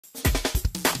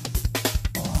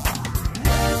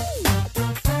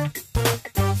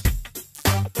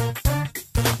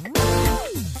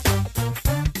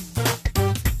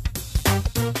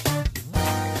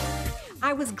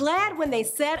glad when they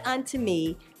said unto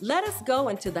me, let us go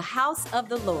into the house of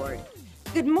the Lord.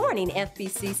 Good morning,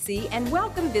 FBCC, and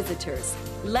welcome visitors.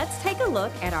 Let's take a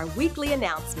look at our weekly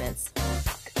announcements.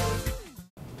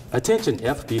 Attention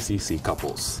FBCC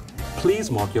couples.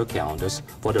 Please mark your calendars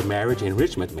for the Marriage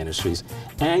Enrichment Ministry's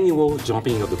annual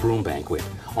Jumping of the Broom Banquet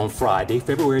on Friday,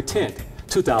 February 10th,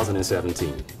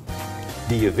 2017.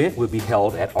 The event will be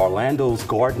held at Orlando's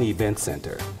Garden Event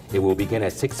Center. It will begin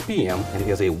at 6 p.m. and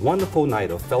is a wonderful night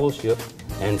of fellowship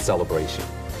and celebration.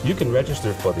 You can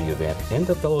register for the event in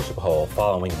the fellowship hall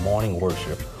following morning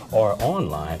worship or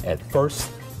online at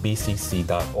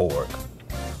Fbcc.org.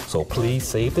 So please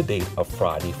save the date of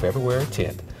Friday, February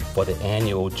 10th for the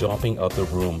annual Jumping of the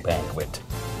Broom Banquet.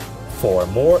 For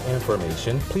more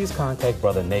information, please contact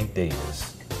Brother Nate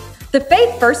Davis. The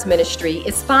Faith First Ministry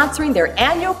is sponsoring their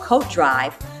annual coat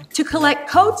drive to collect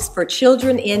coats for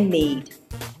children in need.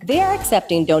 They are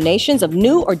accepting donations of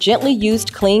new or gently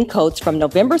used clean coats from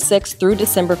November 6th through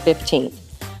December 15th.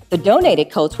 The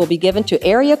donated coats will be given to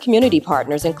area community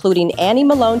partners, including Annie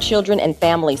Malone Children and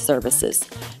Family Services.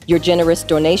 Your generous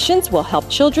donations will help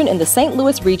children in the St.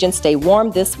 Louis region stay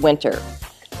warm this winter.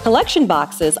 Collection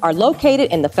boxes are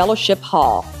located in the Fellowship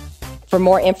Hall. For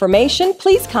more information,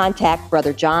 please contact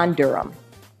Brother John Durham.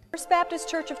 First Baptist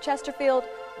Church of Chesterfield,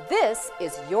 this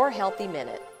is your Healthy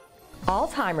Minute.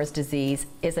 Alzheimer's disease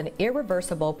is an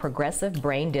irreversible progressive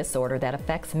brain disorder that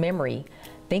affects memory,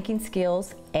 thinking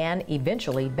skills, and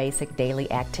eventually basic daily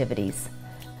activities.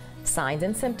 Signs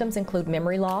and symptoms include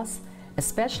memory loss,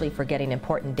 especially forgetting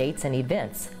important dates and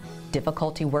events,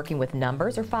 difficulty working with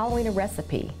numbers or following a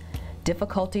recipe,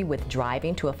 difficulty with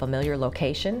driving to a familiar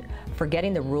location,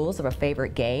 forgetting the rules of a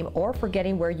favorite game, or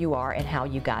forgetting where you are and how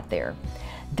you got there.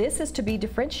 This is to be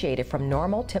differentiated from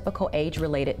normal, typical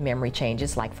age-related memory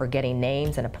changes like forgetting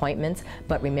names and appointments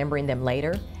but remembering them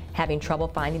later, having trouble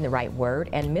finding the right word,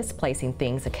 and misplacing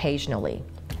things occasionally.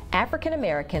 African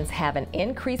Americans have an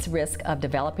increased risk of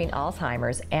developing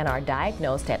Alzheimer's and are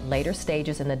diagnosed at later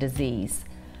stages in the disease.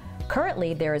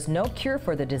 Currently, there is no cure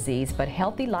for the disease, but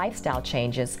healthy lifestyle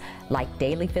changes like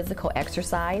daily physical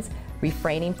exercise,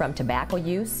 refraining from tobacco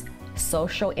use,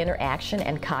 social interaction,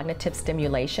 and cognitive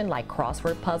stimulation like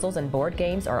crossword puzzles and board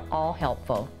games are all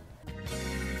helpful.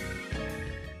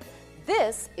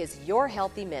 This is your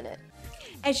Healthy Minute.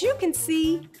 As you can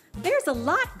see, there's a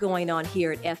lot going on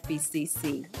here at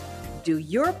FBCC. Do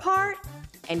your part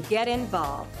and get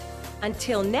involved.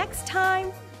 Until next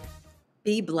time,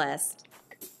 be blessed.